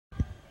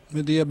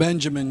Medea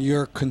Benjamin,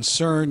 you're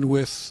concerned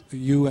with,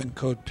 you and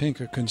Code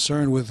Pink are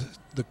concerned with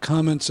the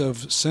comments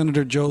of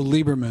Senator Joe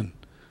Lieberman.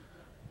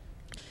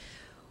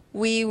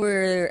 We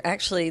were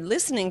actually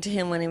listening to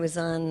him when he was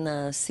on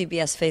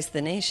CBS Face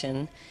the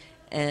Nation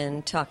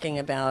and talking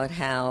about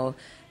how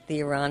the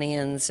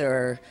Iranians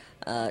are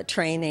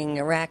training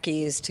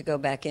Iraqis to go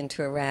back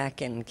into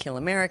Iraq and kill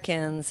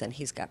Americans, and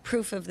he's got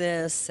proof of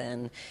this,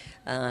 and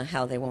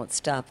how they won't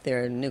stop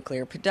their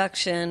nuclear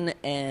production,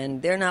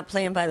 and they're not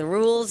playing by the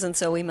rules, and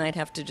so we might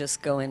have to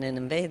just go in and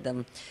invade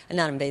them,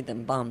 not invade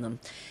them, bomb them.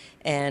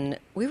 And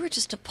we were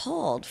just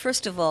appalled.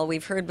 First of all,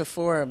 we've heard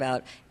before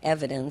about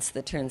evidence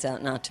that turns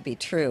out not to be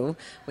true.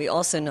 We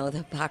also know the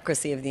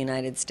hypocrisy of the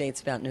United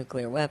States about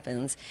nuclear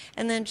weapons.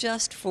 And then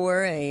just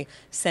for a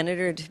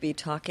senator to be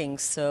talking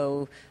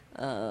so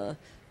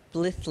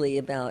blithely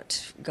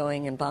about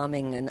going and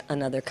bombing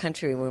another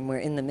country when we're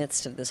in the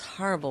midst of this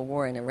horrible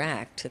war in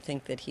Iraq, to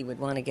think that he would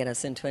want to get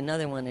us into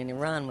another one in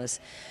Iran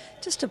was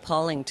just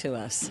appalling to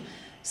us.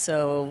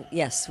 So,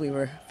 yes, we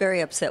were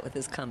very upset with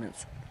his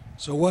comments.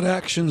 So what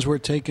actions were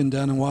taken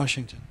down in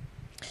Washington?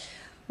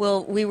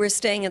 Well, we were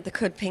staying at the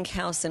Code Pink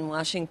House in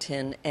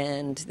Washington,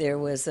 and there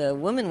was a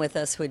woman with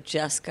us who had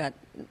just got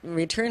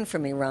returned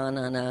from Iran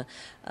on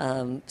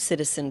a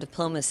citizen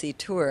diplomacy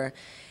tour.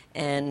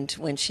 And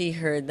when she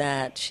heard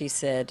that, she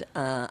said,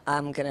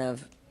 I'm going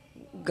to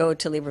go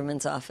to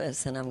Lieberman's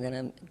office and I'm going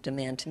to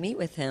demand to meet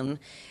with him.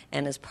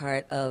 And as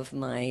part of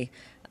my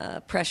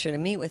pressure to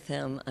meet with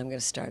him, I'm going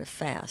to start a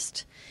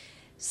fast.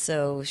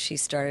 So she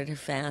started her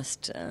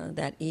fast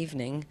that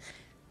evening,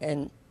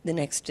 and the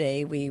next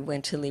day we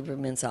went to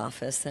Lieberman's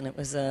office, and it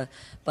was a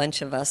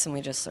bunch of us, and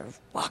we just sort of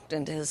walked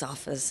into his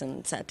office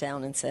and sat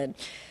down and said,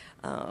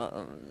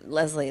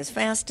 Leslie is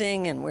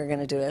fasting, and we're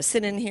going to do a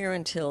sit-in here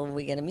until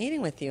we get a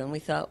meeting with you. And we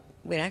thought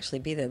we'd actually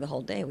be there the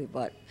whole day. We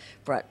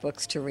brought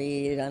books to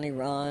read on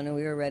Iran, and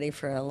we were ready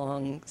for a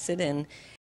long sit-in.